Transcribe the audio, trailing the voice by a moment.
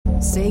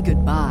Say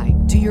goodbye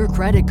to your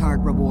credit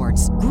card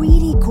rewards.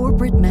 Greedy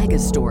corporate mega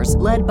stores,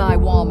 led by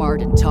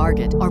Walmart and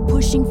Target, are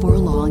pushing for a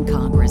law in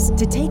Congress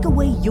to take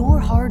away your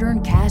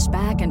hard-earned cash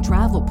back and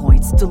travel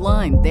points to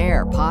line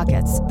their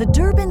pockets. The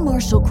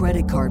Durbin-Marshall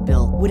credit card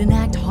bill would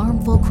enact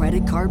harmful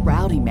credit card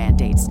routing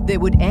mandates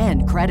that would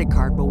end credit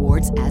card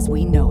rewards as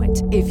we know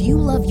it. If you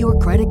love your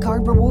credit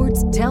card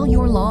rewards, tell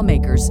your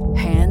lawmakers,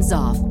 hands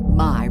off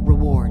my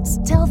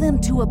rewards. Tell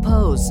them to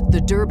oppose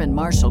the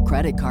Durbin-Marshall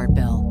credit card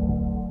bill.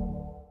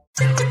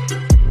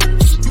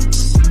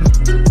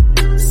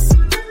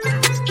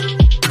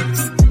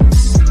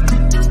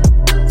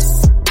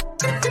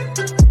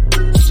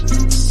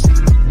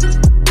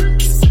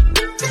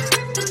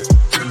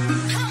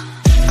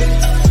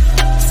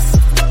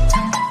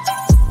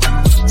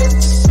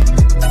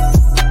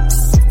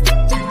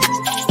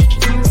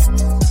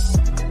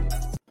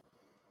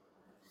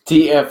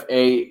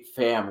 TFA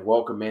fam,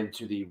 welcome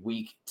into the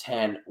Week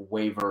 10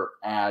 waiver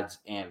ads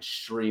and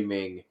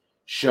streaming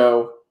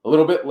show. A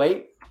little bit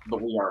late,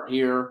 but we are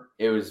here.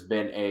 It has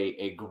been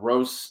a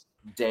gross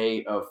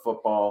day of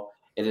football.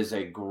 It is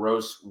a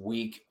gross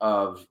week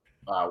of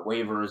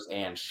waivers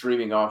and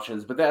streaming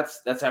options, but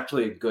that's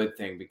actually a good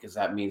thing because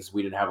that means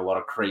we didn't have a lot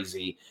of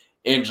crazy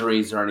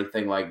injuries or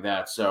anything like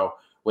that. So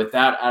with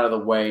that out of the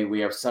way, we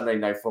have Sunday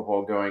Night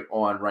Football going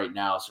on right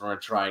now, so we're going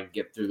to try and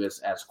get through this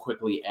as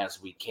quickly as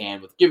we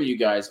can with giving you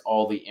guys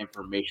all the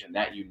information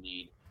that you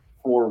need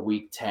for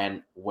Week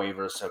 10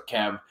 waivers. So,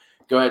 Kev,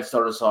 go ahead and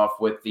start us off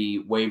with the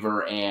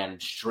waiver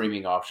and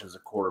streaming options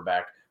of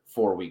quarterback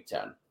for Week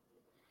 10.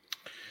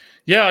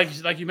 Yeah,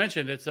 like you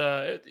mentioned, it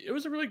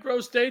was a really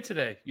gross day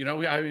today. You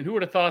know, I mean, who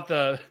would have thought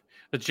the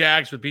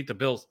Jags would beat the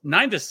Bills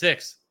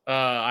 9-6?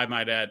 I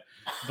might add,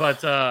 but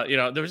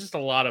there was just a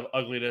lot of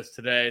ugliness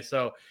today.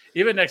 So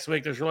even next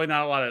week, there's really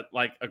not a lot of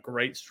a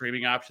great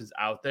streaming options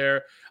out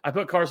there. I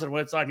put Carson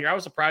Wentz on here. I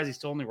was surprised he's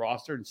still only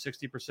rostered in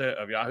 60%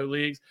 of Yahoo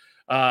leagues.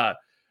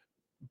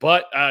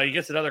 But he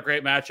gets another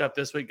great matchup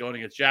this week going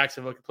against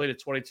Jacksonville. Completed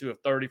 22 of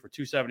 30 for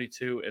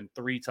 272 and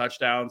 3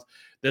 touchdowns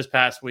this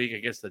past week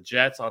against the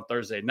Jets on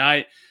Thursday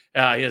night.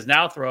 He has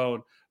now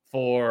thrown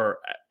for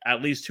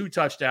at least 2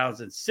 touchdowns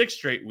in 6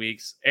 straight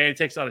weeks, and he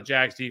takes on a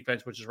Jags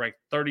defense, which is ranked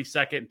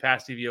 32nd in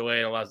pass DVOA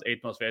and allows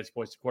 8th most fantasy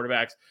points to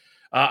quarterbacks.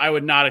 I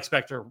would not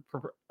expect a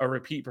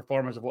repeat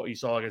performance of what you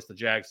saw against the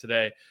Jags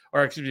today,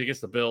 or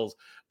against the Bills.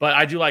 But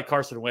I do like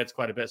Carson Wentz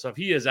quite a bit. So if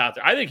he is out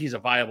there, I think he's a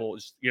viable,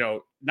 he's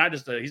not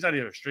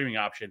even a streaming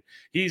option.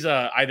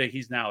 I think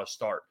he's now a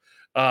start.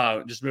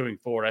 Just moving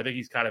forward, I think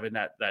he's kind of in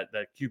that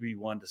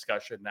QB1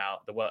 discussion now,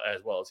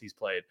 as well as he's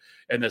played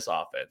in this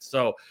offense.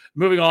 So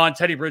moving on,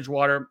 Teddy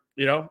Bridgewater,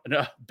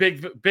 a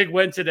big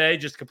win today,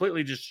 just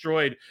completely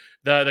destroyed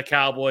the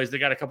Cowboys. They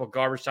got a couple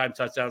garbage time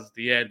touchdowns at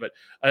the end,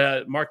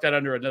 but mark that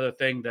under another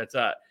thing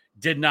that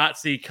did not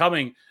see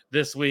coming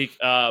this week.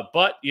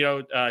 But he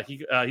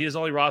is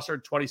only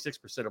rostered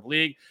 26% of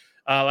league.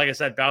 Like I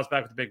said, bounced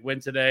back with a big win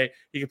today.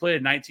 He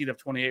completed 19 of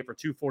 28 for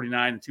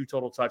 249 and 2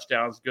 total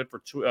touchdowns, good for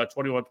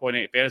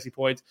 21.8 fantasy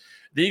points.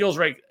 The Eagles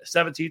ranked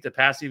 17th at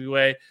pass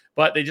DVOA,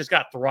 but they just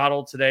got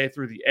throttled today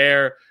through the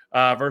air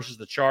versus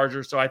the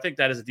Chargers. So I think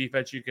that is a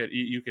defense you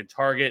could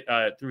target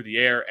through the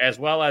air, as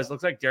well as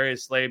looks like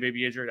Darius Slay may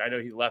be injured. I know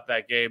he left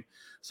that game,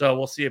 so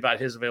we'll see about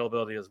his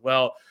availability as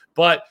well.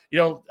 But,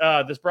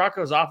 this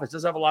Broncos offense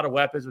does have a lot of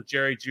weapons with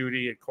Jerry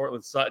Jeudy and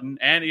Cortland Sutton.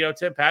 And,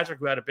 Tim Patrick,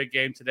 who had a big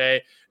game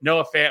today.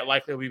 Noah Fant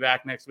likely will be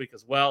back next week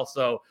as well.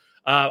 So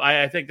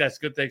I think that's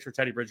good things for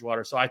Teddy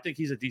Bridgewater. So I think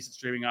he's a decent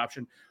streaming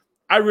option.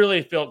 I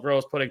really felt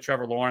gross putting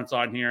Trevor Lawrence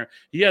on here.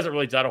 He hasn't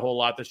really done a whole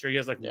lot this year. He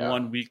has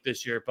 1 week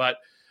this year. But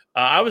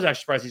I was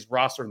actually surprised he's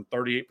rostered in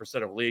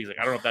 38% of leagues. I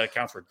don't know if that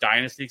accounts for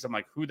dynasty, because I'm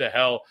like, who the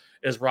hell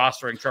is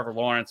rostering Trevor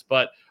Lawrence?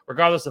 But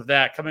regardless of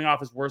that, coming off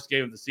his worst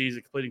game of the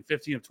season, completing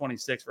 15 of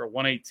 26 for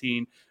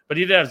 118, but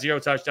he did have 0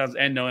 touchdowns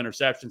and no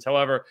interceptions.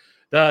 However,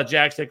 the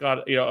Jags take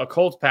on a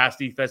Colts pass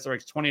defense that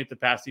ranks 20th in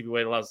pass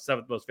DVOA, allows the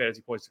 7th most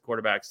fantasy points to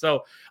quarterbacks.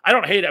 So I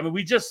don't hate it. I mean,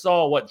 we just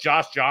saw what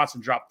Josh Johnson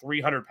dropped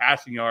 300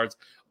 passing yards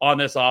on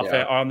this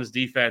offense, on this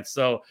defense.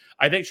 So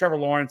I think Trevor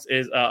Lawrence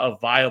is a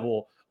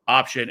viable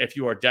option if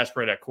you are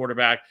desperate at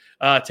quarterback.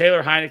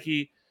 Taylor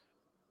Heineke,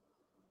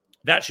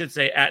 that should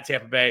say at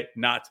Tampa Bay,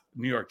 not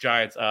New York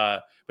Giants.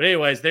 But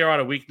anyways, they are on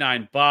a week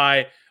 9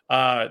 bye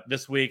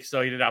this week,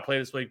 so he did not play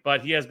this week,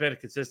 but he has been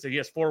consistent. He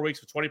has 4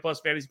 weeks with 20 plus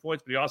fantasy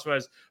points, but he also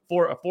has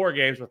four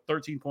games with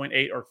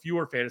 13.8 or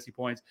fewer fantasy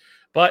points.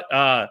 But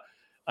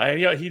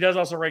he does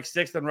also rank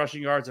 6th in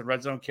rushing yards and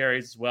red zone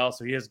carries as well,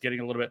 so he is getting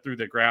a little bit through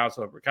the ground,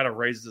 so it kind of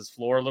raises his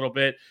floor a little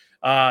bit.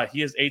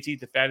 He is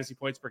 18th in fantasy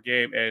points per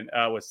game and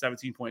with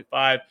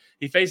 17.5.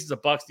 He faces a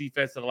Bucs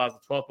defense that allows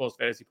the 12th most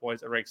fantasy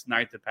points and ranks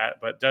 9th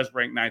but does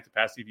rank 9th in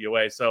pass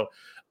DVOA. So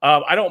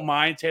I don't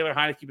mind Taylor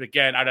Heineke, but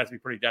again, I'd have to be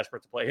pretty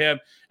desperate to play him.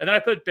 And then I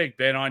put Big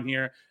Ben on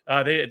here.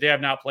 They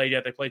have not played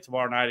yet. They play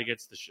tomorrow night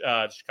against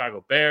the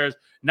Chicago Bears.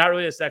 Not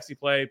really a sexy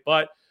play,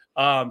 but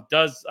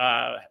does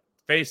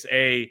face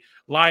a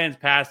Lions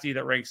pass D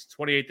that ranks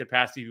 28th in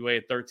pass DVOA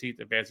and 13th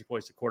in fantasy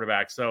points to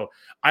quarterback. So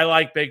I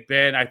like Big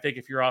Ben. I think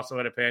if you're also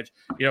in a pinch,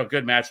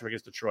 good matchup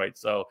against Detroit.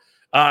 So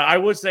I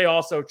would say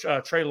also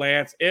Trey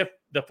Lance, if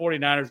the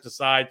 49ers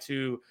decide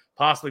to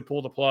possibly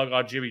pull the plug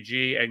on Jimmy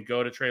G and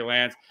go to Trey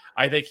Lance,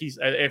 I think he's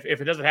if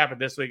it doesn't happen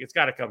this week, it's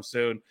got to come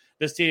soon.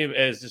 This team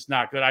is just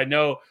not good. I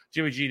know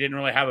Jimmy G didn't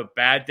really have a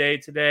bad day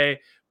today,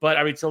 but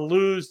I mean, to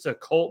lose to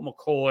Colt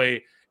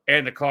McCoy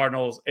and the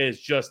Cardinals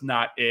is just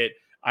not it.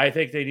 I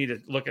think they need to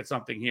look at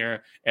something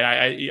here, and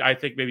I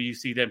think maybe you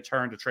see them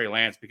turn to Trey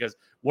Lance, because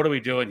what are we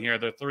doing here?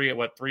 They're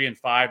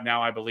 3-5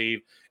 now, I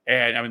believe,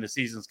 and I mean the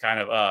season's kind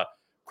of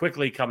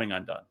quickly coming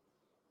undone.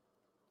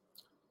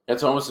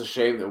 It's almost a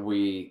shame that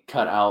we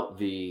cut out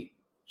the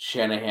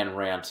Shanahan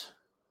rant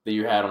that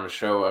you had on the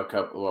show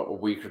a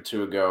week or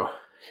two ago,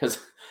 because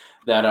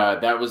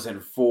that was in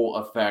full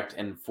effect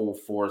and full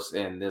force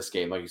in this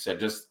game. Like you said,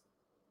 just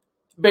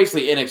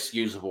basically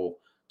inexcusable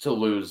to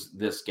lose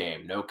this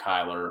game. No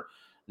Kyler,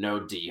 no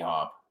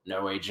D-Hop,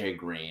 no AJ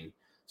Green.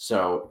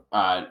 So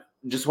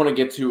just want to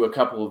get to a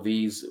couple of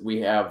these. We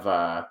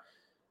have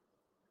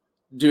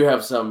do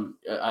have some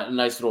a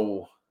nice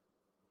little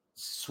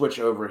switch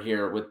over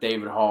here with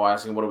David Hall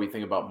asking, what do we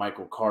think about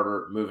Michael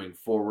Carter moving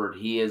forward?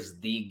 He is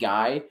the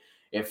guy.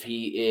 If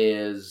he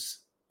is,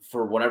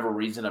 for whatever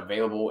reason,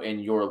 available in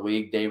your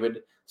league,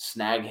 David,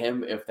 snag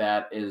him if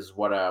that is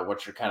what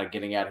you're kind of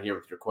getting at here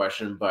with your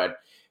question. But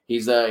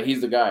he's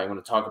the guy. I'm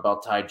going to talk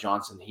about Ty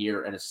Johnson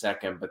here in a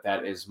second, but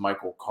that is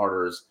Michael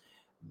Carter's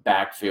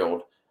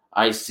backfield.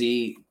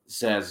 IC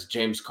says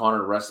James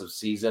Conner rest of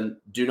season.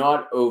 Do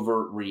not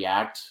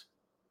overreact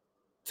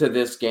to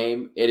this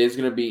game. It is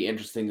going to be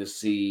interesting to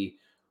see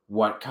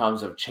what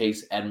comes of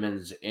Chase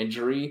Edmonds'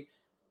 injury.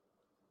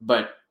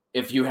 But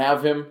if you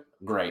have him,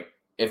 great.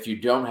 If you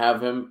don't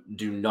have him,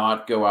 do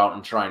not go out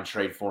and try and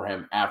trade for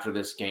him after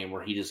this game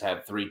where he just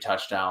had 3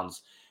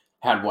 touchdowns,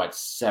 had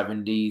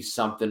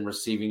 70-something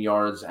receiving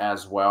yards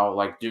as well.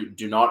 Like,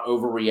 do not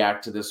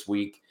overreact to this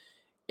week.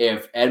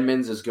 If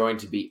Edmonds is going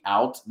to be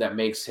out, that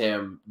makes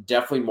him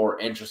definitely more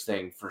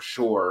interesting for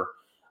sure.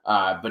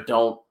 But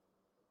don't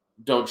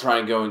try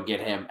and go and get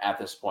him at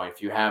this point.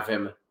 If you have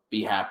him,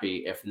 be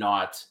happy. If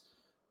not,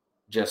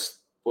 just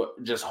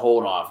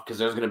hold off, because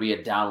there's going to be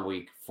a down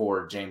week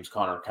for James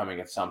Conner coming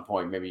at some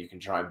point. Maybe you can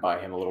try and buy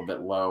him a little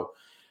bit low.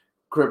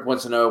 Crip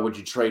wants to know, would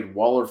you trade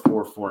Waller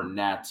for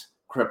Fournette?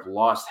 Crip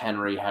lost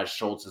Henry, has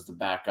Schultz as the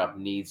backup,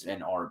 needs an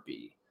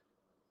RB.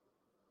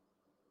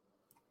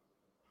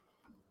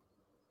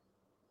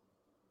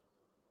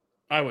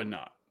 I would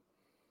not.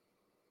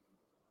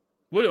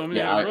 Well, I mean,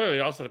 Yeah, it really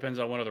also depends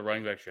on what other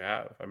running backs you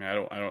have. I mean, I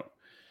don't.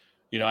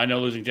 I know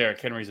losing Derrick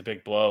Henry is a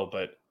big blow,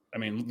 but I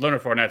mean,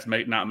 Leonard Fournette's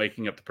not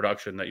making up the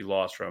production that you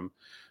lost from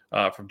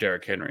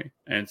Derrick Henry,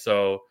 and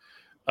so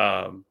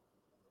I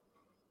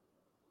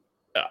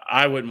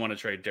wouldn't want to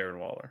trade Darren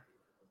Waller,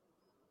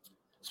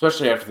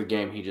 especially after the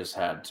game he just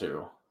had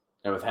too,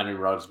 and with Henry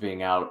Ruggs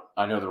being out.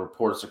 I know the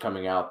reports are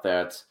coming out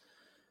that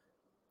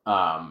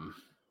Deshaun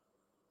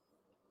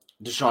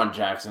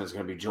Jackson is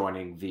going to be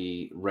joining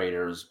the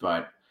Raiders,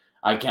 but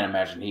I can't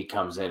imagine he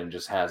comes in and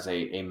just has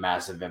a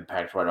massive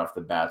impact right off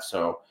the bat.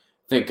 So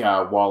I think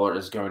Waller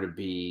is going to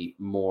be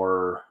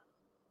more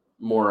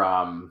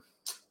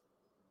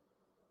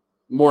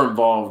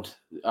involved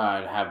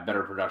and have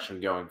better production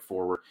going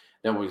forward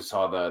than we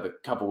saw the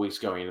couple weeks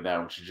going into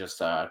that, which is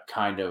just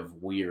kind of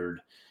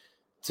weird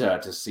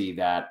to see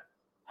that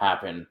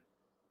happen.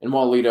 And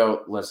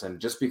Walito, listen,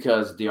 just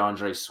because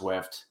DeAndre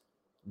Swift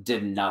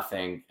did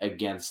nothing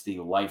against the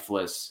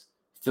lifeless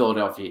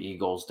Philadelphia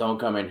Eagles, don't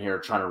come in here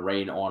trying to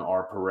rain on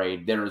our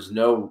parade. There's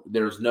no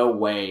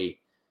way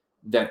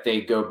that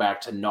they go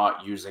back to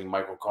not using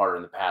Michael Carter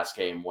in the pass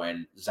game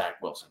when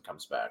Zach Wilson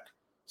comes back.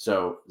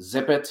 So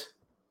zip it.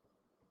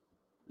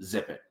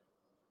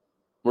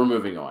 We're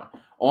moving on.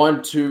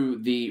 On to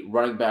the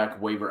running back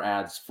waiver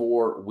ads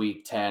for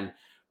Week 10.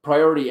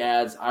 Priority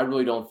ads, I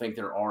really don't think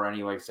there are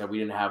any. Like I said, we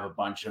didn't have a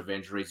bunch of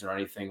injuries or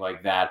anything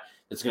like that.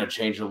 It's going to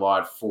change a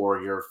lot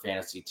for your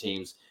fantasy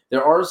teams.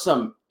 There are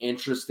some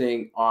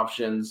interesting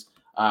options.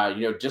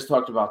 Just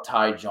talked about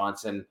Ty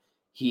Johnson.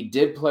 He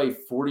did play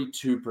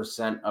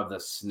 42% of the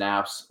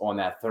snaps on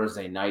that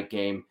Thursday night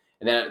game,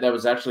 and that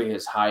was actually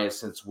his highest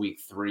since Week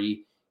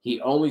 3.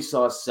 He only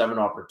saw 7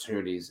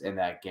 opportunities in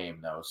that game,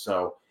 though.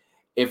 So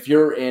if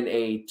you're in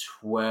a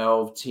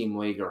 12-team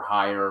league or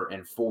higher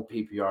in full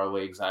PPR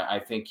leagues, I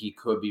think he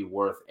could be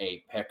worth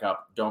a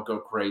pickup. Don't go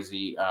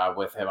crazy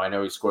with him. I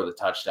know he scored the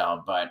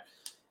touchdown, but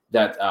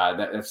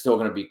that's still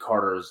going to be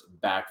Carter's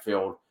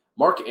backfield.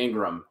 Mark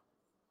Ingram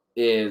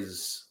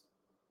is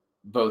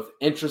both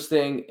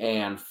interesting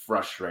and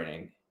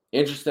frustrating.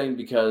 Interesting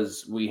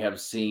because we have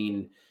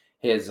seen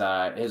his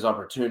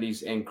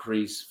opportunities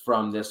increase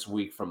from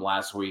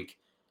last week,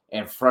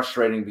 and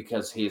frustrating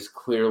because he is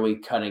clearly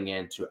cutting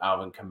into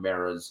Alvin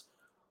Kamara's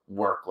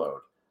workload.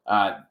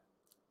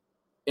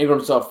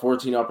 Ingram saw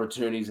 14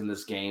 opportunities in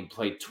this game,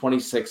 played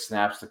 26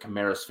 snaps to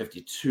Kamara's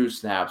 52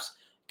 snaps.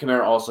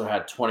 Kamara also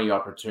had 20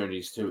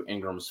 opportunities to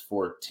Ingram's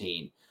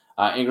 14.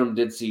 Ingram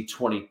did see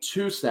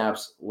 22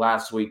 snaps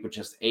last week with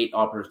just 8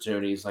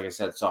 opportunities. Like I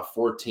said, saw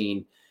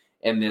 14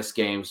 in this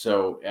game.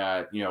 So,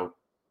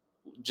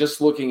 just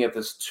looking at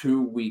this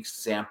 2-week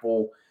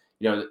sample,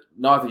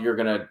 not that you're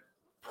going to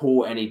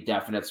pull any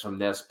definites from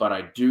this, but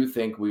I do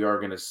think we are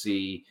going to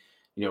see,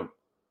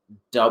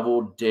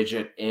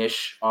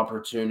 double-digit-ish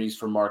opportunities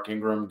for Mark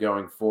Ingram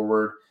going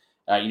forward.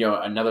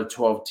 Another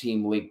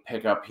 12-team league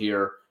pickup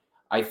here.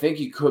 I think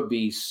he could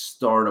be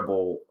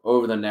startable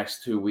over the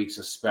next 2 weeks,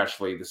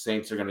 especially. The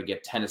Saints are going to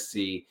get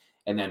Tennessee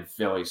and then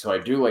Philly. So I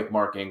do like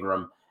Mark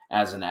Ingram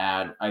as an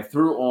ad. I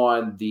threw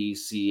on the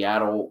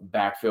Seattle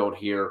backfield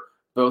here.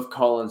 Both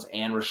Collins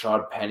and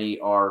Rashad Penny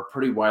are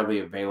pretty widely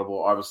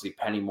available. Obviously,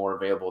 Penny more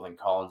available than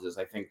Collins is.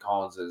 I think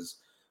Collins is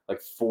like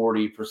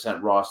 40%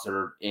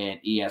 rostered in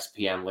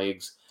ESPN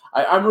leagues.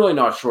 I'm really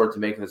not sure what to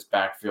make of this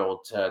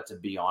backfield, to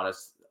be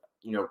honest.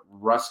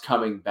 Russ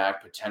coming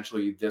back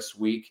potentially this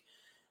week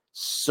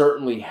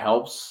certainly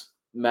helps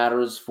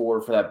matters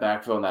for that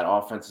backfield and that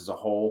offense as a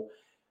whole.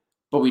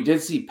 But we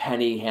did see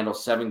Penny handle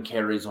 7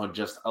 carries on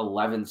just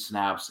 11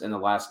 snaps in the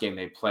last game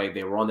they played.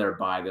 They were on their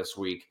bye this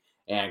week,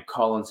 and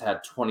Collins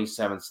had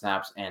 27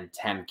 snaps and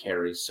 10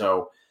 carries.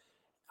 So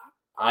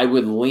I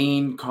would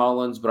lean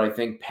Collins, but I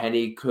think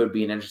Penny could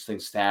be an interesting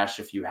stash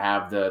if you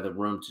have the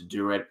room to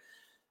do it.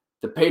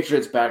 The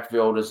Patriots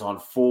backfield is on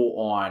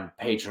full-on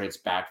Patriots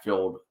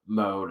backfield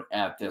mode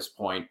at this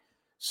point.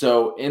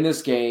 So in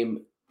this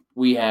game,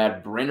 we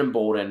had Brandon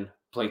Bolden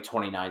play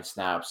 29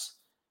 snaps.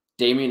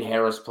 Damian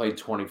Harris played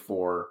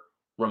 24.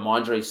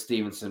 Ramondre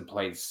Stevenson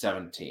played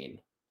 17.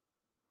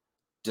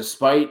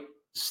 Despite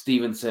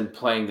Stevenson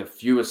playing the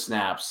fewest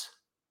snaps,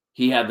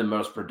 he had the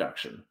most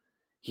production.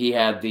 He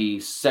had the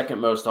second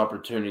most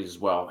opportunities as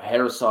well.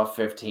 Harris saw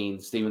 15.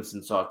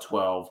 Stevenson saw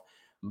 12.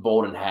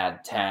 Bolden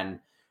had 10.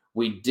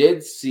 We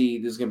did see,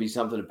 this is going to be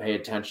something to pay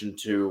attention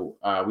to.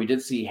 We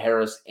did see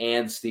Harris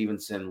and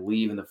Stevenson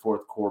leave in the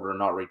fourth quarter and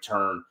not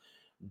return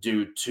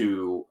due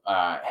to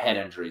head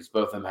injuries.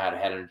 Both of them had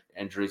head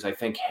injuries. I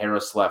think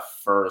Harris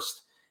left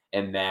first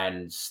and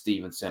then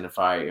Stevenson, if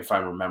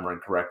I'm remembering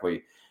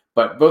correctly.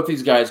 But both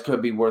these guys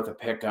could be worth a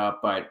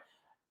pickup. But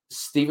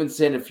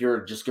Stevenson, if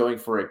you're just going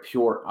for a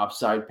pure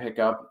upside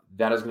pickup,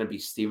 that is going to be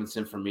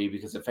Stevenson for me,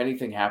 because if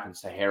anything happens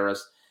to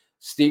Harris,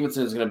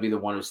 Stevenson is going to be the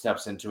one who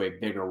steps into a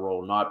bigger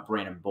role, not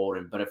Brandon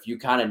Bolden. But if you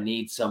kind of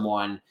need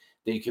someone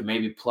that you can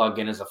maybe plug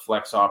in as a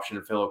flex option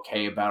and feel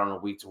okay about on a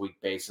week-to-week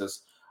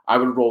basis, I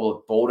would roll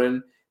with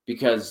Bolden,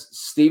 because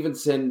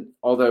Stevenson,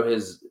 although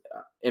his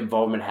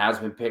involvement has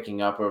been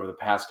picking up over the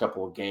past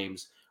couple of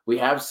games, we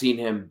have seen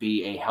him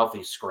be a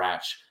healthy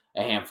scratch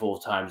a handful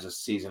of times this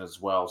season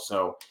as well.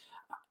 So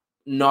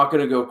not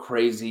going to go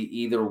crazy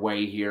either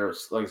way here.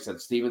 Like I said,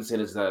 Stevenson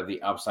is the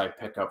upside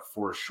pickup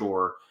for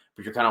sure,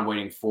 but you're kind of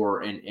waiting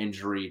for an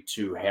injury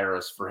to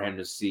Harris for him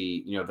to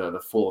see,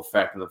 the full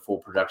effect and the full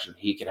production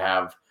he could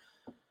have.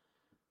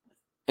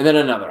 And then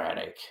another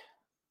headache,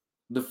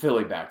 the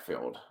Philly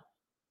backfield.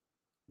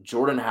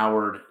 Jordan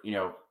Howard,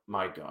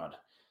 my God.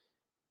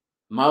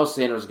 Miles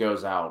Sanders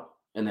goes out,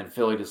 and then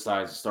Philly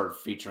decides to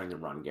start featuring the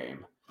run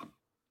game.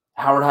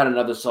 Howard had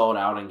another solid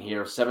outing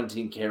here,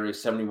 17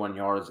 carries, 71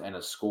 yards, and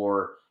a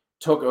score.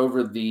 Took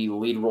over the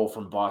lead role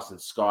from Boston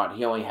Scott.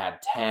 He only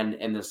had 10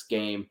 in this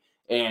game,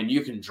 and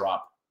you can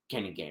drop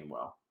Kenny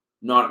Gainwell.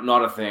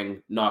 Not a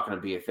thing, not going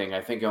to be a thing.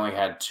 I think he only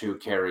had 2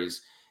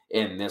 carries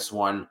in this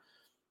one.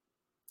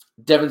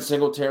 Devin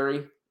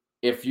Singletary,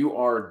 if you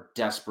are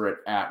desperate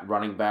at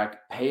running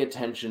back, pay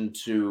attention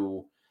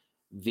to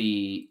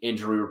the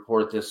injury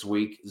report this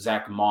week.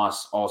 Zach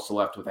Moss also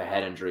left with a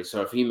head injury.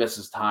 So if he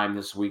misses time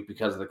this week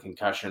because of the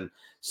concussion,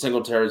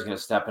 Singletary is going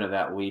to step into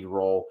that lead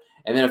role.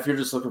 And then if you're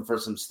just looking for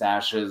some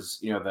stashes,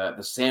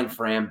 the San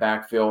Fran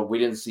backfield, we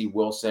didn't see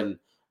Wilson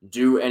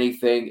do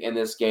anything in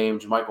this game.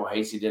 JaMychal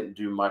Hasty didn't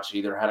do much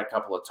either, had a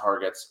couple of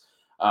targets.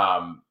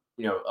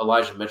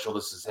 Elijah Mitchell,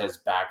 this is his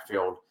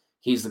backfield.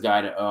 He's the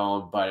guy to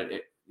own, but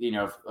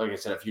like I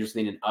said, if you just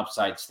need an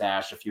upside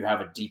stash, if you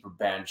have a deeper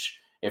bench,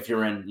 if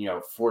you're in,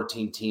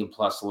 14-team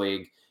plus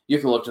league, you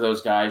can look to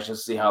those guys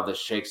just to see how this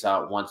shakes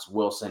out once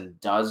Wilson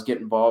does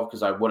get involved,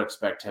 because I would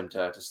expect him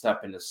to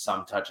step into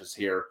some touches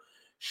here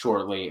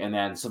shortly. And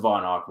then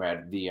Savon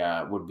Ahmed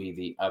would be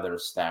the other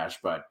stash,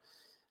 but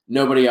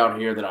nobody out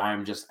here that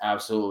I'm just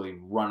absolutely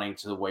running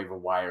to the waiver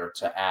wire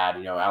to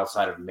add,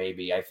 outside of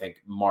maybe, I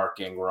think, Mark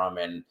Ingram.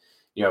 And,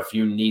 if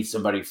you need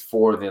somebody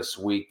for this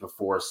week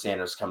before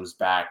Sanders comes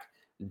back,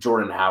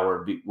 Jordan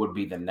Howard would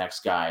be the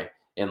next guy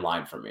in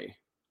line for me.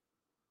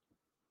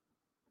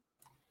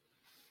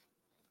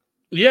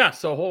 Yeah,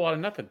 so a whole lot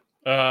of nothing.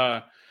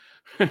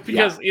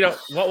 Because,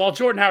 while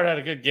Jordan Howard had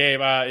a good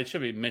game, it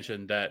should be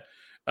mentioned that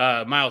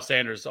Miles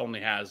Sanders only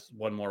has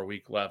one more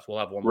week left. We'll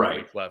have one more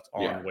week left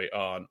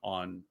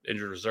on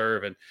injured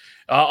reserve. And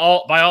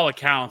by all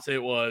accounts, he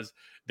was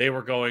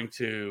going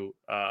to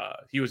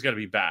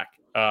be back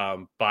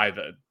by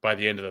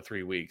the end of the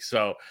 3 weeks.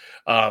 So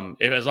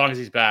as long as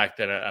he's back,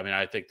 then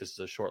I think this is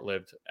a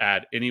short-lived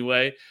ad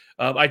anyway.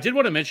 I did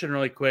want to mention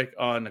really quick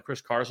on the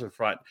Chris Carson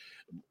front.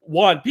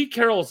 One, Pete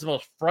Carroll is the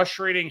most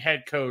frustrating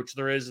head coach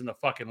there is in the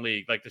fucking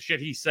league. Like the shit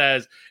he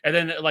says, and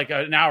then like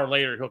an hour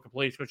later, he'll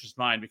completely switch his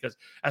mind. Because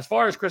as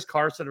far as Chris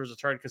Carson was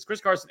returned, because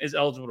Chris Carson is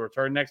eligible to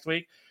return next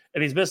week,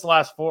 and he's missed the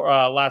last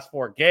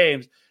four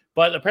games.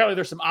 But apparently,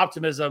 there's some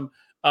optimism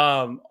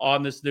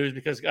on this news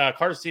because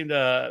Carson seemed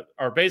to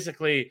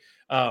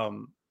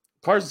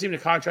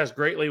contrast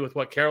greatly with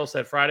what Carroll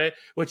said Friday,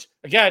 which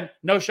again,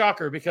 no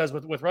shocker because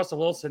with Russell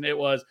Wilson, it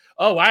was,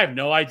 I have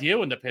no idea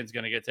when the pin's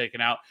going to get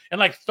taken out. And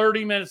like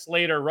 30 minutes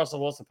later,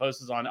 Russell Wilson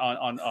posts on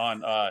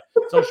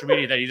social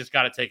media that you just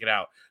got to take it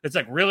out. It's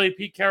like, really,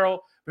 Pete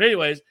Carroll? But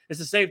anyways, it's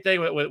the same thing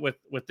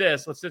with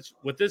this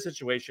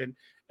situation.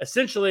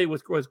 Essentially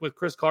with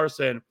Chris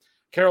Carson,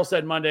 Carroll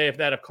said Monday if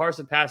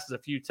Carson passes a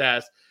few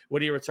tests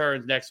when he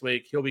returns next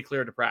week, he'll be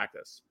cleared to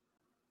practice.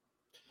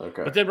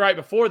 Okay. But then right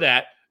before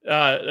that,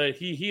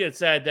 he had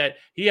said that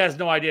he has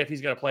no idea if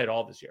he's going to play at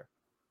all this year.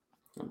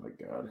 Oh my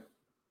God.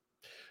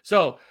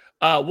 So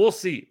we'll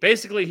see.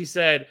 Basically, he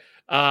said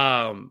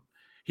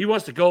he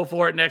wants to go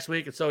for it next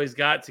week. And so he's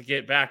got to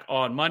get back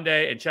on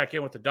Monday and check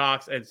in with the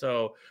docs. And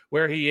so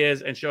where he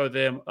is and show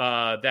them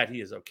that he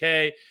is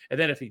okay. And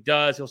then if he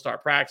does, he'll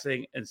start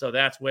practicing. And so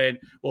that's when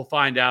we'll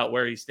find out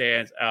where he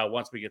stands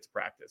once we get to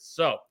practice.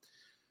 So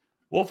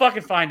we'll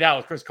fucking find out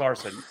with Chris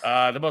Carson.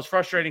 The most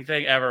frustrating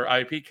thing ever.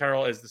 Pete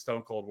Carroll is the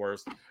stone cold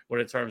worst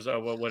when it comes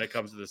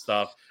to this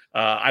stuff.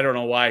 I don't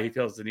know why he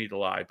feels the need to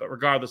lie, but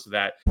regardless of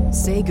that.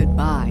 Say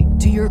goodbye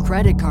to your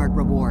credit card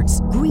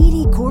rewards.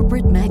 Greedy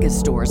corporate mega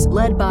stores,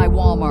 led by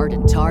Walmart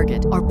and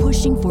Target, are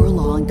pushing for a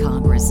law in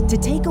Congress to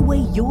take away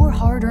your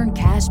hard-earned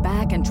cash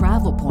back and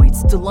travel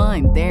points to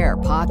line their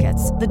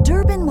pockets. The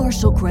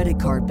Durbin-Marshall credit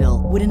card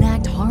bill would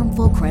enact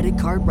harmful credit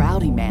card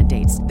routing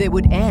mandates that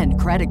would end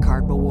credit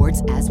card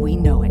rewards as we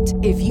know it.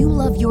 If you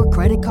love your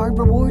credit card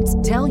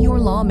rewards, tell your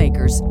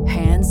lawmakers,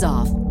 hands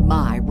off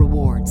my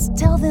rewards.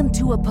 Tell them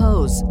to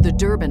oppose the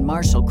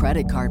Durbin-Marshall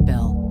credit card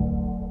bill.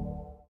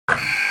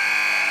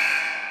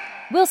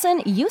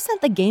 Wilson, you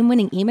sent the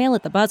game-winning email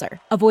at the buzzer,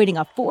 avoiding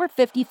a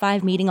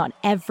 4:55 meeting on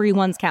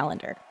everyone's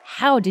calendar.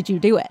 How did you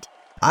do it?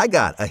 I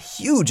got a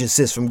huge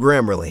assist from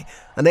Grammarly,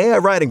 an AI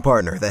writing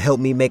partner that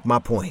helped me make my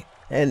point.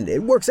 And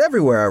it works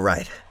everywhere I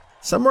write.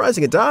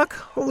 Summarizing a doc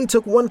only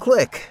took one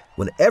click.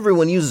 When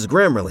everyone uses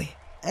Grammarly,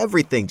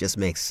 everything just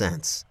makes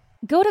sense.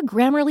 Go to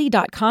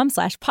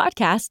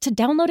Grammarly.com/podcast to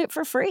download it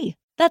for free.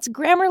 That's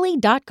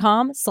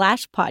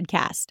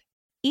Grammarly.com/podcast.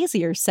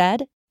 Easier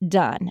said,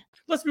 done.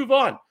 Let's move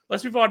on.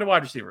 Let's move on to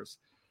wide receivers.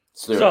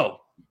 So,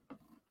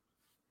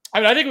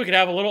 I think we could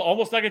have a little,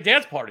 almost like a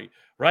dance party,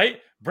 right?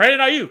 Brandon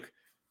Ayuk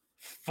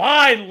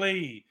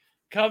finally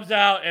comes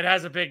out and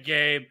has a big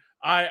game.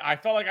 I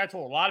felt like I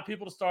told a lot of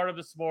people to start him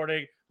this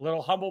morning. A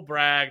little humble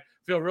brag.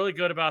 Feel really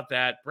good about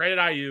that. Brandon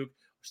Ayuk,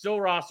 still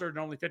rostered in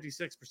only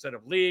 56%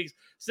 of leagues.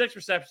 6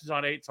 receptions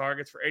on 8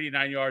 targets for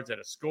 89 yards and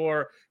a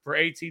score for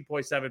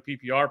 18.7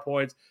 PPR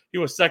points. He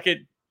was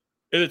second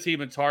in the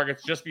team in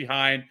targets, just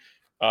behind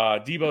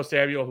Deebo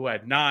Samuel, who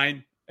had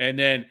 9. And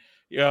then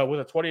with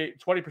a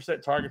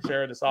 20% target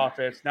share in this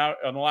offense. Now,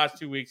 in the last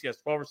 2 weeks, he has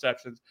 12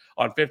 receptions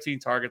on 15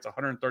 targets,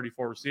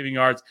 134 receiving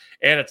yards,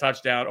 and a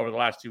touchdown over the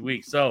last 2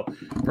 weeks. So,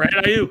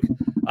 Brandon Ayuk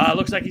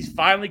looks like he's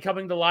finally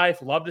coming to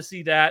life. Love to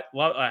see that.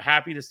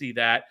 Happy to see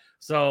that.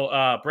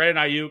 So,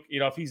 Brandon Ayuk,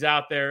 if he's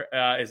out there,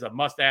 is a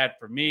must-add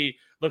for me.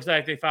 Looks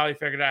like they finally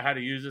figured out how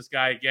to use this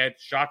guy again.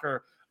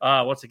 Shocker.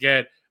 Once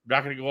again, I'm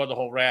not going to go on the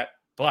whole rant.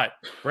 But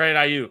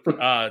Brandon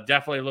Ayuk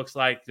definitely looks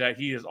like that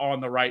he is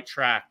on the right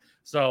track.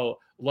 So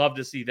love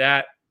to see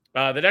that.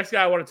 The next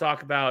guy I want to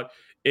talk about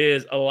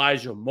is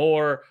Elijah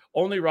Moore,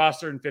 only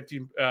rostered in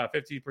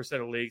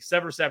 15% of leagues,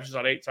 7 receptions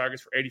on 8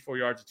 targets for 84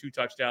 yards and 2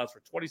 touchdowns for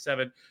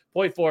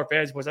 27.4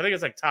 fantasy points. I think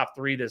it's like top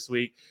 3 this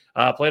week.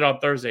 Played on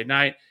Thursday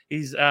night.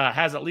 He's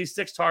has at least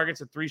 6 targets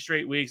in 3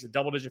 straight weeks and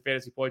double-digit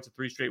fantasy points in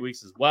 3 straight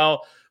weeks as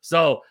well.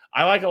 So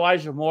I like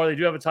Elijah Moore. They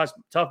do have a tough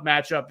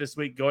matchup this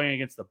week going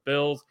against the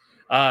Bills.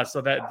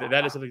 So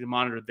that is something to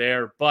monitor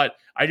there. But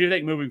I do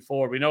think moving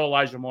forward, we know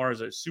Elijah Moore is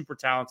a super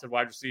talented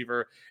wide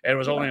receiver, and it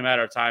was only a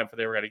matter of time for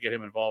they were going to get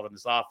him involved in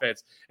this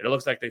offense. And it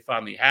looks like they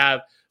finally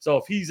have. So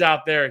if he's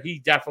out there, he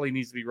definitely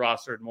needs to be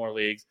rostered in more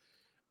leagues.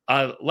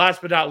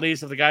 Last but not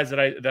least, of the guys that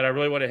I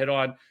really want to hit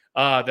on,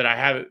 that I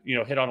haven't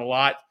hit on a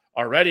lot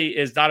already,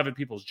 is Donovan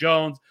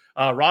Peoples-Jones.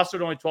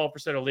 Rostered only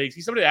 12% of leagues.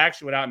 He's somebody that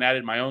actually went out and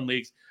added my own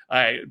leagues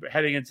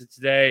heading into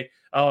today.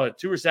 2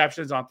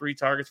 receptions on 3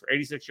 targets for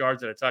 86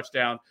 yards and a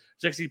touchdown,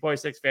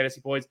 60.6 fantasy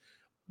points.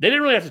 They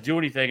didn't really have to do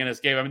anything in this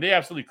game. I mean, they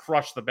absolutely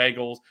crushed the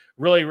Bengals,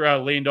 really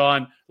leaned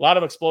on a lot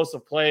of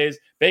explosive plays.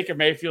 Baker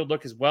Mayfield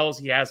looked as well as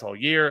he has all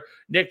year.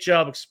 Nick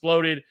Chubb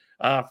exploded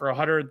for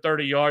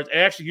 130 yards. They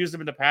actually used him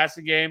in the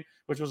passing game,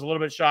 which was a little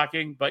bit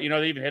shocking, but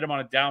they even hit him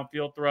on a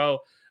downfield throw.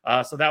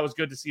 So that was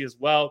good to see as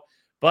well.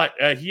 But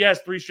he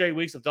has 3 straight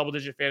weeks of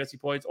double-digit fantasy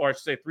points, or I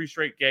should say 3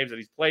 straight games that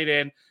he's played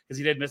in, because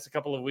he did miss a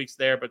couple of weeks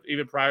there. But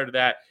even prior to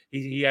that,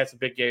 he had some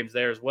big games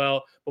there as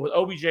well. But with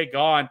OBJ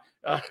gone,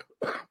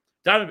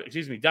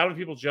 Donovan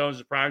Peoples-Jones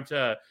is primed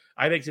to,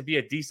 I think, to be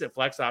a decent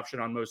flex option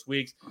on most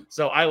weeks.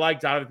 So I like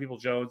Donovan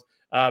Peoples-Jones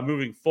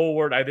moving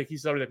forward. I think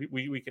he's somebody that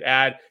we could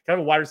add, kind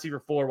of a wide receiver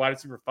 4, wide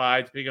receiver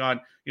 5, depending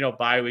on,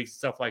 bye weeks and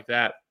stuff like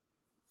that.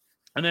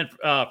 And then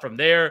from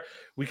there,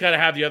 we kind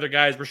of have the other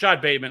guys.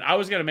 Rashad Bateman, I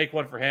was going to make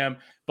one for him,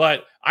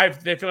 but I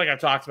feel like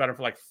I've talked about him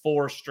for like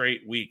 4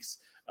 straight weeks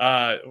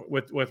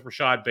with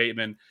Rashad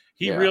Bateman.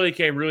 He really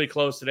came really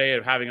close today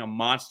of having a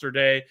monster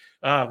day.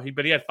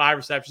 But he had 5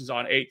 receptions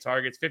on 8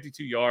 targets,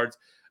 52 yards.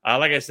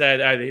 Like I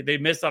said, they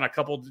missed on a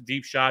couple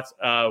deep shots,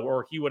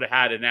 or he would have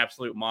had an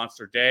absolute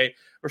monster day.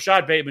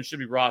 Rashad Bateman should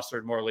be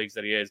rostered in more leagues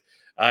than he is.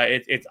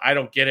 I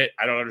don't get it.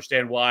 I don't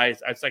understand why.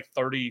 It's like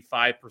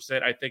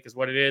 35%, I think, is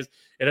what it is.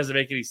 It doesn't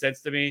make any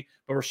sense to me.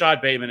 But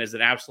Rashad Bateman is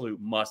an absolute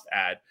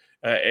must-add,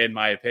 in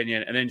my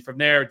opinion. And then from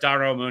there,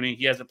 Darnell Mooney,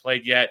 he hasn't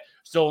played yet.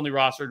 Still only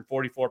rostered in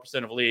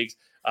 44% of leagues.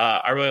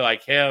 I really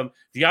like him.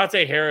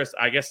 Deontay Harris,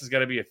 I guess, is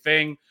going to be a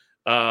thing.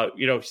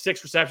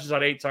 6 receptions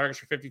on 8 targets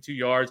for 52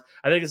 yards.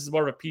 I think this is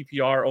more of a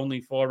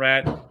PPR-only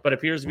format, but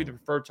appears to be the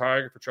preferred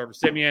target for Trevor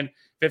Siemian.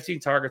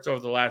 15 targets over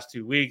the last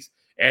 2 weeks.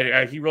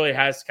 And he really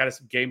has kind of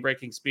some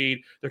game-breaking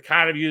speed. They're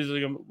kind of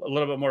using him a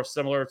little bit more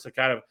similar to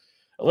kind of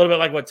a little bit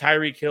like what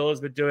Tyreek Hill has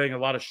been doing, a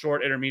lot of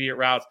short intermediate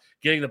routes,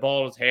 getting the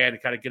ball in his hand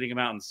and kind of getting him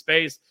out in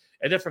space.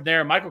 And then from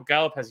there, Michael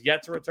Gallup has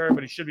yet to return,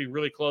 but he should be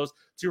really close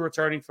to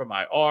returning from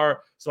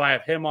IR. So I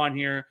have him on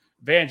here.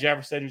 Van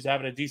Jefferson, who's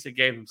having a decent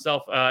game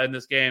himself in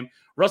this game.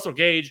 Russell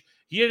Gage,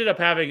 he ended up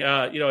having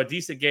a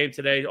decent game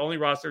today, only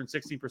rostered in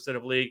 16%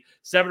 of league,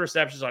 7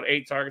 receptions on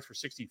 8 targets for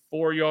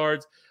 64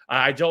 yards.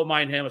 I don't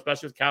mind him,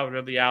 especially with Calvin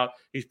Ridley out.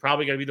 He's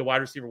probably going to be the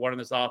wide receiver 1 in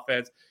this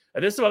offense.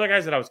 And there's some other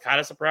guys that I was kind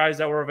of surprised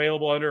that were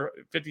available under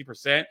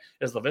 50%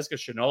 is Laviska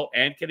Shenault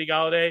and Kenny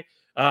Golladay.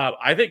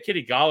 I think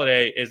Kenny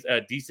Golladay is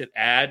a decent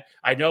add.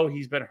 I know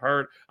he's been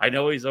hurt. I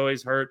know he's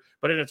always hurt.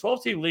 But in a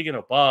 12-team league and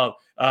above,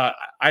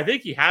 I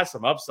think he has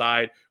some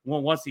upside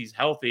once he's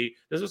healthy.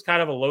 This was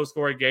kind of a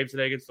low-scoring game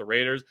today against the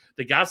Raiders.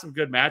 They got some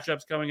good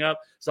matchups coming up.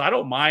 So I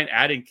don't mind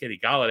adding Kenny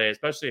Golladay,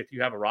 especially if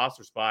you have a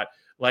roster spot.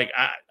 Like,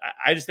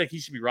 I just think he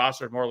should be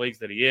rostered in more leagues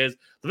than he is.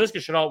 Laviska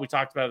Shenault, we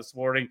talked about this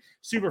morning,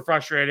 super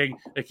frustrating.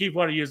 They keep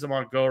wanting to use him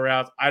on go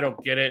routes. I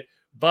don't get it.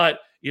 But,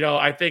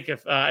 I think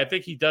I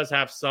think he does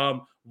have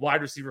some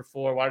wide receiver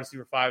 4, wide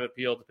receiver 5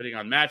 appeal, depending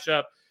on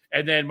matchup.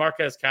 And then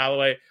Marquez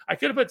Callaway. I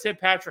could have put Tim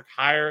Patrick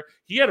higher.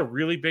 He had a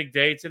really big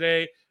day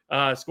today.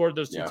 Scored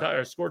those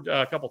scored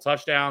a couple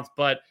touchdowns,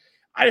 but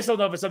I just don't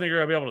know if it's something you're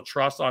going to be able to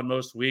trust on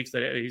most weeks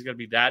that he's going to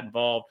be that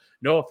involved.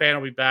 Noah Fant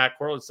will be back.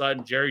 Cortland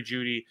Sutton, Jerry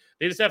Jeudy.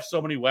 They just have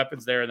so many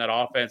weapons there in that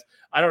offense.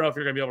 I don't know if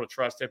you're going to be able to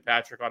trust Tim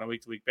Patrick on a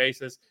week-to-week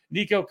basis.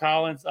 Nico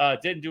Collins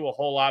didn't do a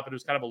whole lot, but it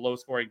was kind of a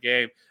low-scoring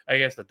game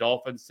against the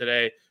Dolphins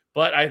today.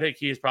 But I think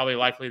he is probably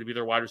likely to be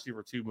their wide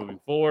receiver 2 moving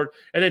forward.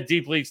 And then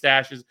deep league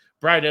stashes.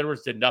 Bryan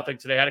Edwards did nothing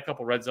today. Had a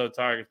couple red zone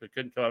targets, but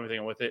couldn't kill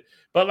everything with it.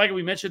 But like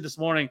we mentioned this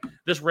morning,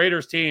 this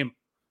Raiders team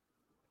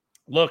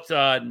looked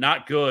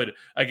not good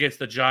against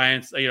the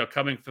Giants,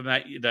 coming from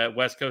that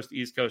West Coast,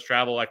 East Coast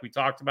travel like we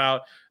talked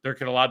about. There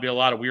could be a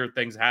lot of weird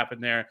things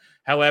happen there.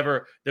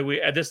 However,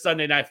 at this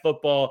Sunday Night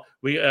Football,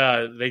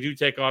 they do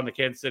take on the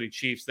Kansas City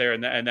Chiefs there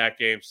in that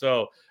game.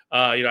 So,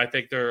 I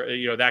think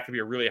that could be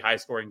a really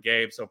high-scoring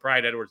game. So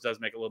Bryan Edwards does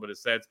make a little bit of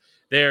sense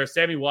there.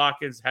 Sammy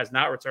Watkins has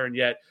not returned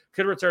yet.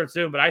 Could return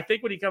soon, but I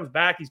think when he comes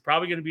back, he's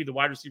probably going to be the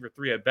wide receiver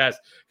 3 at best,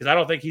 because I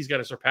don't think he's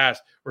going to surpass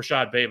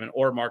Rashad Bateman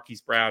or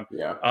Marquise Brown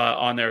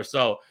on there.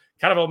 So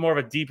kind of more of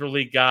a deeper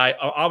league guy.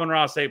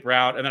 Amon-Ra St.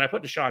 Brown, and then I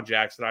put Deshaun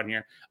Jackson on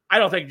here. I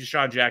don't think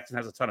Deshaun Jackson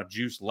has a ton of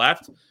juice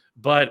left,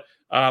 but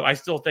I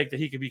still think that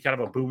he could be kind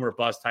of a boomer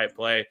bust type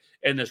play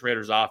in this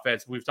Raiders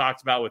offense. We've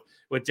talked about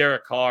with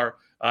Derek Carr.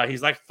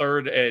 He's like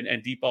 3rd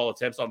in deep ball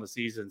attempts on the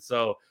season.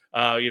 So,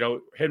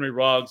 Henry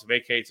Ruggs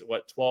vacates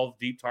 12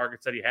 deep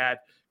targets that he had.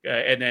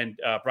 And then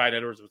Bryan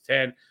Edwards with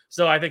 10.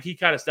 So I think he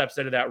kind of steps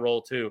into that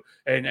role too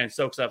and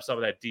soaks up some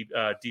of that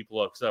deep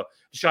look. So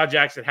Deshaun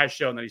Jackson has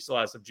shown that he still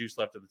has some juice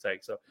left in the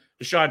tank. So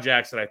Deshaun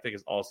Jackson, I think,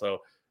 is also,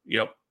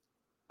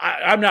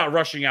 I'm not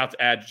rushing out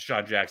to add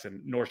Deshaun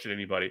Jackson, nor should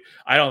anybody.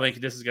 I don't think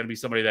this is going to be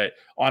somebody that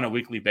on a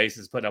weekly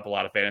basis putting up a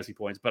lot of fantasy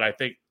points, but I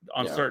think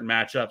on certain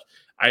matchups,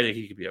 I think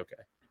he could be okay.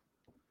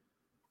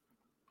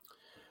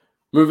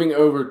 Moving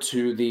over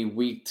to the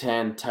Week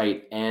 10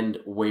 tight end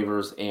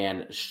waivers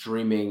and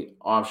streaming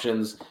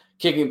options.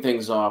 Kicking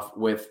things off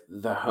with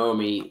the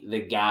homie, the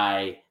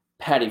guy,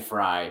 Petty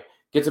Fry.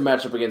 Gets a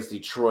matchup against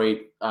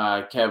Detroit.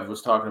 Kev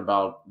was talking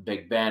about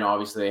Big Ben.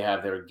 Obviously, they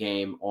have their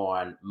game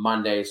on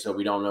Monday, so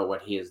we don't know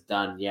what he has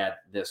done yet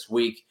this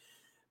week.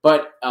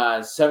 But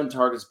 7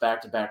 targets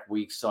back-to-back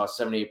weeks, saw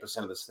 78%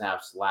 of the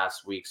snaps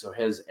last week, so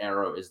his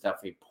arrow is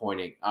definitely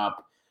pointing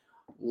up.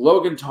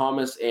 Logan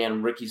Thomas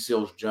and Ricky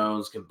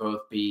Seals-Jones can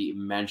both be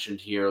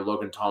mentioned here.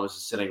 Logan Thomas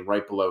is sitting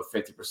right below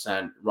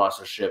 50%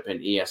 rostership in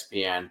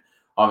ESPN.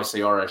 Obviously,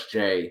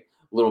 RSJ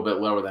a little bit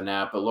lower than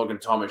that. But Logan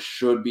Thomas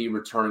should be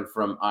returning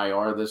from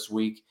IR this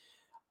week.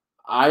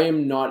 I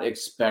am not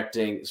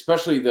expecting,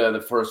 especially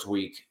the first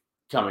week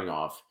coming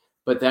off,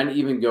 but then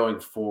even going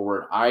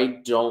forward, I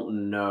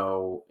don't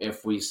know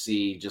if we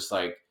see just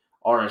like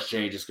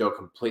RSJ just go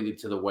completely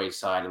to the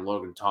wayside and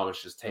Logan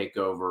Thomas just take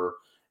over,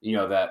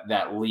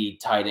 that lead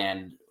tight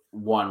end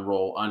one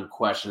role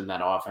unquestioned in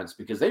that offense,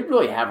 because they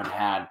really haven't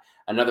had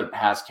another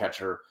pass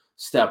catcher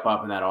step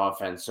up in that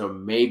offense. So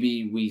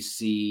maybe we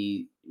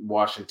see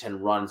Washington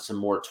run some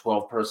more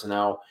 12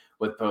 personnel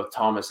with both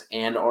Thomas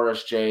and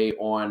RSJ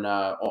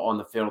on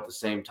the field at the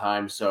same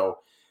time. So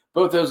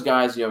both those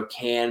guys,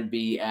 can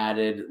be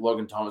added.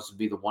 Logan Thomas would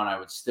be the one I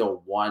would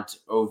still want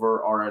over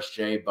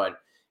RSJ, but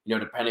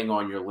depending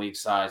on your league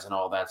size and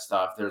all that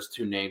stuff, there's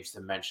two names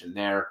to mention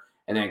there.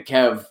 And then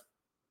Kev,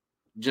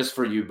 just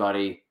for you,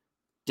 buddy,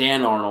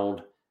 Dan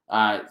Arnold.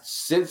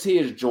 Since he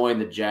has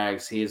joined the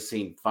Jags, he has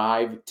seen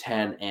 5,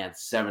 10, and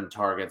 7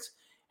 targets,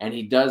 and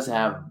he does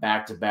have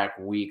back-to-back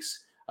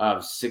weeks of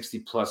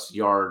 60-plus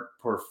yard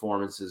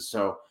performances.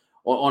 So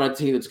on a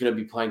team that's going to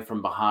be playing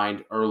from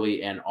behind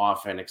early and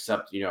often,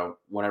 except,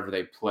 whenever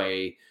they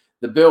play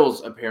the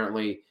Bills,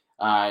 apparently,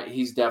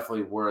 he's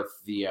definitely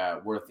worth the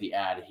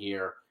ad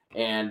here.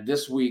 And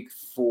this week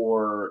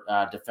for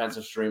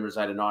defensive streamers,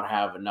 I did not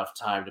have enough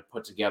time to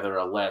put together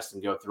a list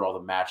and go through all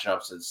the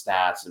matchups and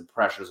stats and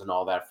pressures and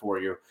all that for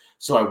you.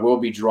 So I will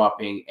be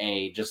dropping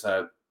just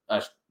a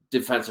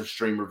defensive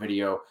streamer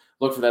video.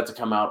 Look for that to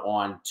come out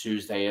on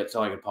Tuesday. It's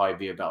only going to probably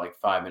be about like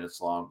 5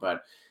 minutes long,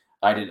 but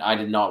I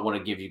did not want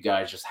to give you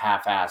guys just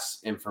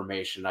half-ass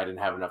information. I didn't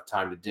have enough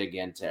time to dig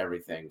into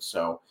everything.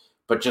 So,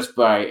 but just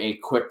by a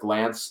quick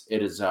glance,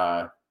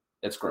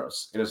 it's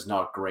gross. It is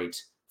not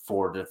great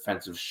for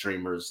defensive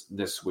streamers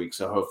this week.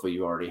 So hopefully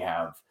you already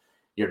have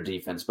your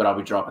defense, but I'll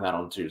be dropping that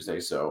on Tuesday.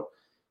 So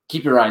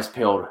keep your eyes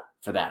peeled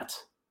for that.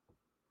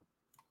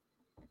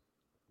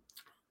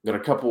 Got a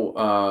couple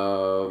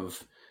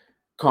of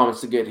comments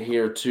to get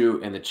here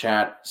too in the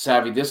chat.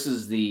 Savvy, this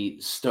is the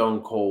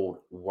stone cold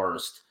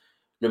worst.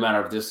 No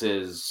matter if this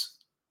is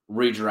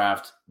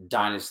redraft,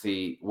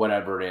 dynasty,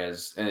 whatever it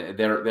is. And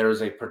there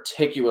is a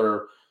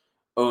particular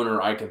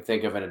owner I can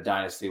think of in a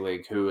dynasty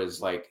league who is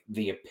like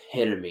the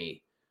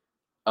epitome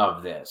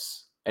of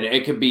this, and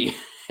it could be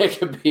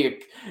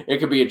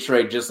a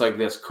trade just like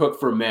this. Cook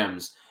for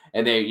Mims,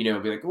 and they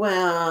be like,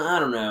 well, I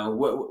don't know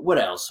what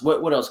else.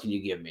 What else can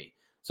you give me?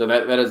 So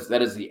that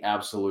is the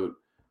absolute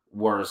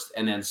worst.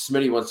 And then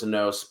Smitty wants to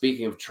know,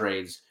 speaking of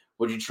trades,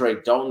 would you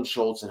trade Dalton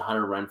Schultz and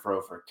Hunter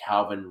Renfrow for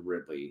Calvin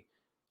Ridley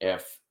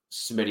if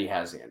Smitty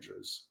has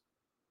Andrews?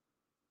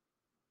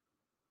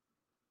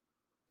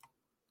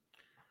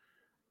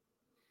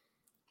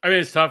 I mean,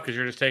 it's tough because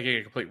you're just taking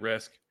a complete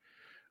risk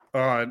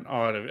on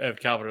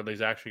if Calvin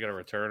Ridley's actually going to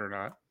return or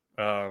not.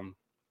 I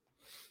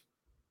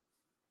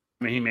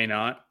mean, he may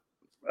not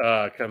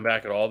come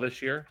back at all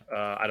this year.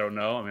 I don't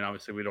know. I mean,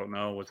 obviously, we don't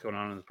know what's going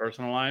on in his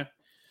personal life.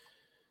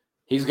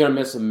 He's going to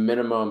miss a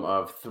minimum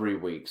of 3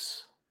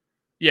 weeks.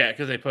 Yeah,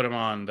 because they put him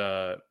on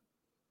the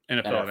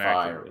NFL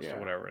inactive list or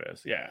whatever it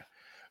is. Yeah,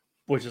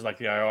 which is like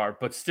the IR.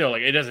 But still,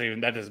 like that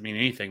doesn't mean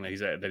anything that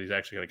he's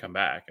actually going to come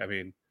back. I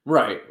mean,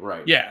 right.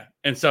 Yeah,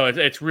 and so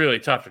it's really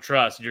tough to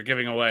trust. You're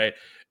giving away.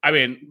 I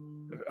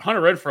mean,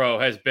 Hunter Renfrow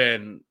has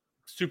been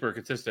super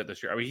consistent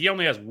this year. I mean, he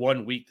only has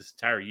 1 week this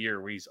entire year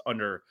where he's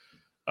under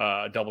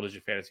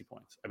double-digit fantasy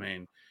points. I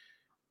mean,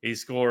 he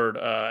scored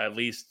at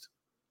least,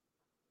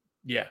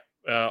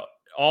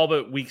 all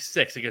but week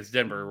 6 against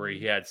Denver where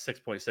he had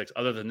 6.6.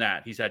 Other than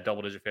that, he's had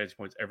double-digit fantasy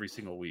points every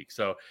single week.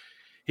 So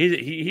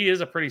he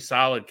is a pretty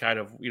solid kind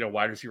of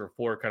wide receiver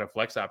 4 kind of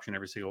flex option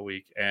every single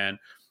week. And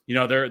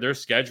their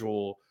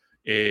schedule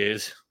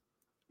is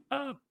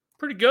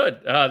pretty good.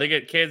 They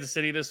get Kansas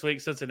City this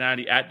week,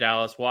 Cincinnati, at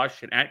Dallas,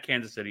 Washington, at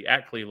Kansas City,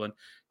 at Cleveland,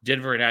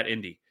 Denver, and at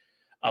Indy.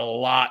 A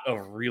lot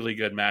of really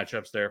good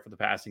matchups there for the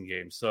passing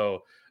game.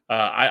 So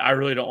I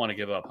really don't want to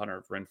give up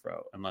Hunter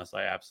Renfrow unless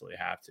I absolutely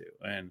have to.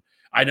 And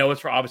I know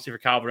it's obviously for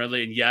Calvin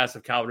Ridley. And yes,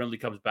 if Calvin Ridley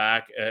comes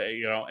back,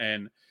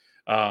 and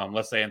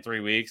let's say in 3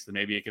 weeks, then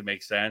maybe it could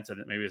make sense,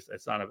 and maybe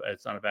it's not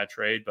a bad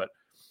trade. But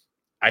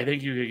I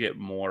think you could get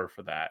more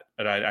for that.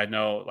 And I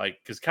know,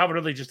 because Calvin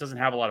Ridley just doesn't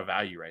have a lot of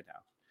value right now.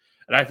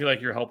 And I feel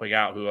like you're helping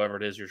out whoever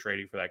it is you're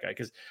trading for that guy.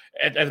 Because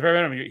at the very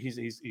minimum,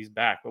 he's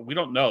back. But we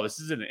don't know. This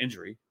isn't an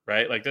injury,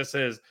 right? Like, this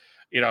is,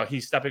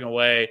 he's stepping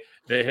away.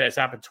 It's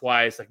happened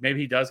twice. Like, maybe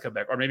he does come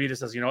back. Or maybe he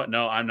just says, you know what?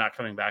 No, I'm not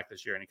coming back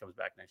this year. And he comes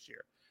back next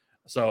year.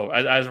 So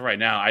as of right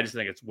now, I just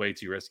think it's way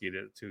too risky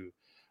to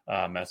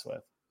mess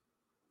with.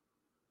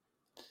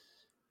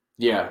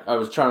 Yeah, I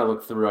was trying to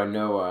look through. I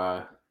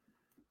know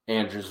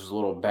Andrews was a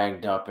little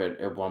banged up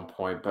at one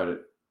point, but it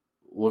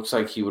looks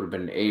like he would have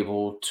been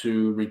able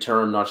to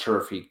return. Not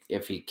sure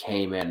if he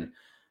came in.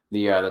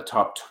 The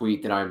top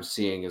tweet that I'm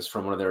seeing is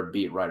from one of their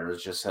beat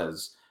writers. Just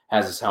has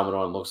his helmet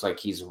on. Looks like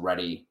he's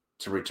ready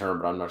to return,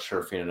 but I'm not sure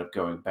if he ended up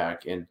going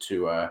back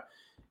into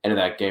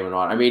that game or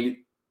not. I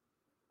mean,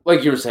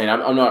 like you were saying,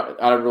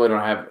 I really don't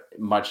have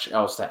much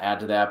else to add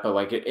to that, but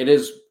like it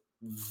is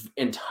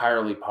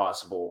entirely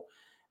possible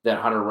that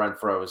Hunter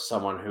Renfrow is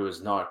someone who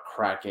is not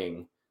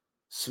cracking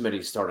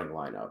Smitty's starting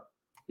lineup.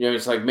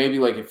 It's like maybe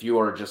like if you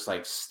are just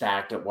like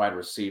stacked at wide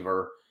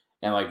receiver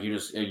and like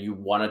you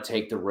want to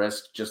take the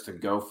risk just to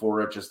go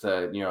for it, just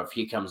to, if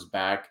he comes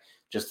back,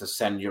 just to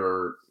send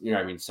your,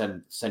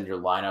 send your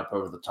lineup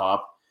over the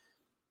top.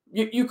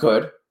 You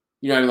could,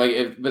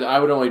 but I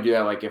would only do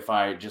that like if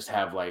I just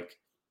have like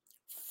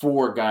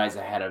 4 guys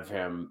ahead of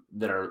him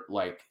that are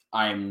like,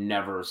 I'm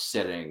never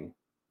sitting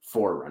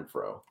for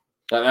Renfrow.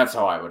 That's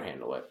how I would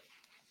handle it.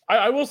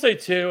 I will say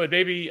too, and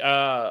maybe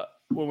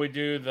when we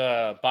do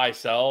the buy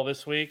sell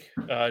this week,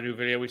 new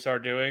video we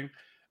start doing,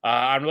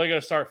 I'm really going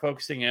to start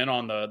focusing in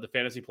on the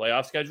fantasy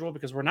playoff schedule,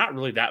 because we're not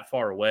really that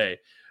far away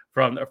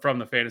from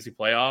the fantasy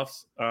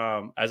playoffs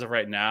as of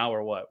right now.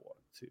 Or what? 1,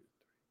 2, 3,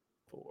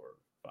 4,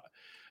 5.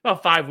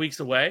 About 5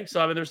 weeks away.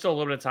 So I mean, there's still a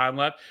little bit of time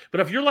left.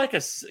 But if you're like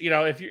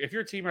if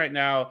your team right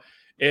now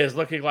is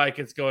looking like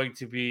it's going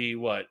to be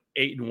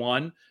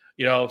 8-1.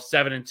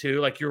 7-2,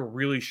 like you're a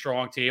really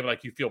strong team,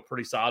 like you feel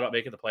pretty solid about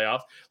making the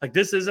playoffs. Like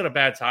this isn't a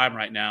bad time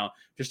right now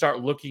to start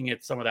looking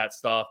at some of that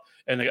stuff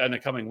in the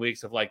coming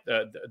weeks of like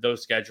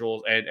those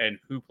schedules and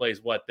who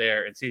plays what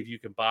there, and see if you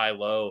can buy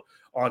low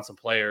on some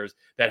players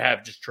that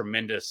have just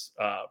tremendous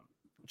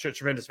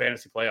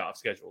fantasy playoff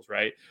schedules,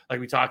 right? Like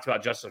we talked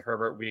about Justin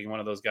Herbert being one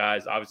of those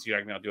guys. Obviously, you're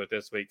not going to do it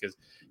this week because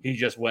he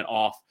just went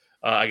off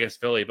against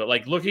Philly. But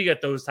like looking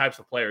at those types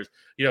of players,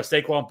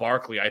 Saquon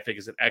Barkley, I think,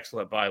 is an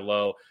excellent buy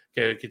low.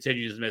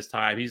 Continues to miss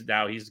time. He's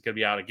going to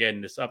be out again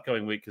this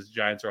upcoming week because the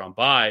Giants are on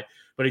bye,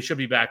 but he should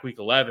be back week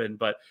 11.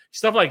 But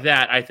stuff like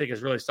that, I think,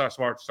 is really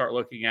smart to start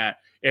looking at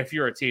if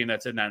you're a team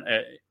that's in that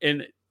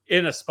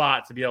in a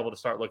spot to be able to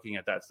start looking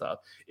at that stuff.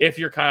 If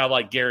you're kind of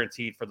like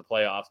guaranteed for the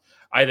playoffs,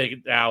 I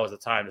think now is the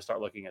time to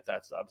start looking at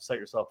that stuff. Set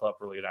yourself up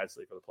really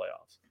nicely for the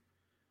playoffs.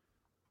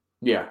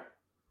 Yeah,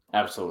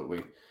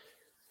 absolutely.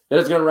 That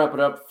is going to wrap it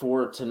up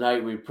for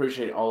tonight. We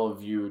appreciate all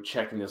of you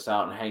checking this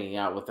out and hanging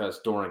out with us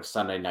during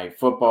Sunday Night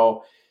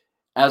Football.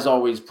 As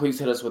always, please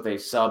hit us with a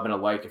sub and a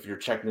like. If you're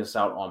checking this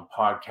out on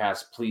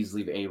podcast, please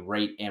leave a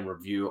rate and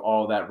review.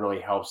 All that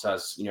really helps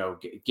us,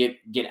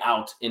 get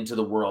out into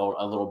the world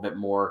a little bit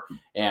more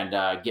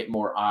and get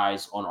more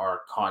eyes on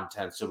our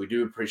content. So we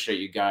do appreciate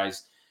you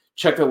guys.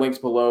 Check the links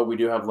below. We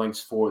do have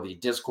links for the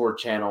Discord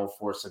channel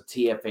for some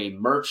TFA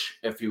merch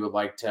if you would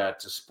like to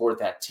support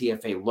that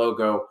TFA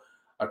logo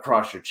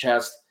across your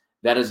chest.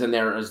 That is in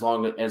there, as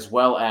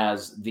well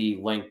as the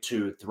link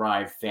to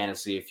Thrive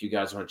Fantasy if you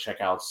guys want to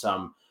check out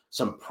some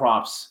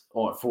props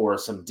for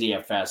some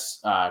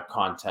DFS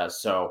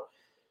contests. So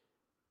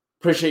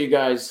appreciate you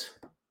guys.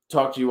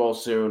 Talk to you all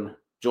soon.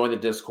 Join the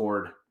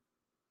Discord.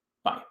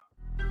 Bye.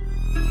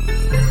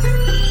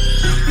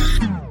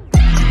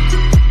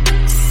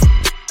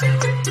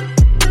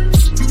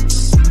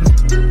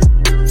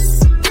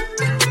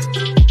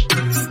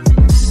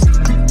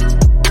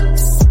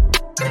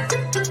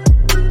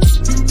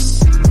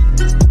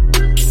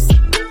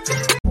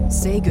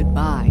 Say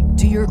goodbye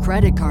to your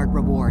credit card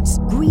rewards.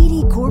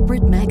 Greedy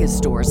corporate mega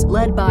stores,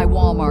 led by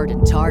Walmart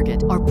and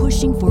Target, are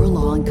pushing for a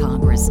law in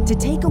Congress to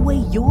take away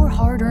your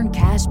hard-earned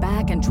cash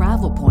back and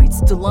travel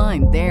points to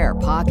line their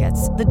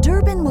pockets. The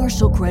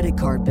Durbin-Marshall credit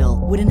card bill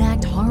would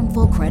enact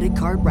harmful credit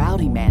card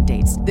routing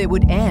mandates that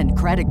would end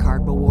credit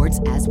card rewards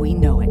as we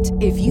know it.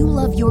 If you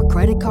love your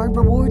credit card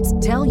rewards,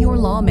 tell your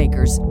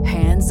lawmakers,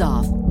 hands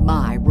off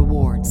my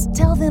rewards.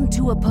 Tell them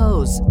to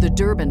oppose the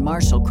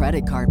Durbin-Marshall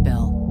credit card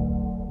bill.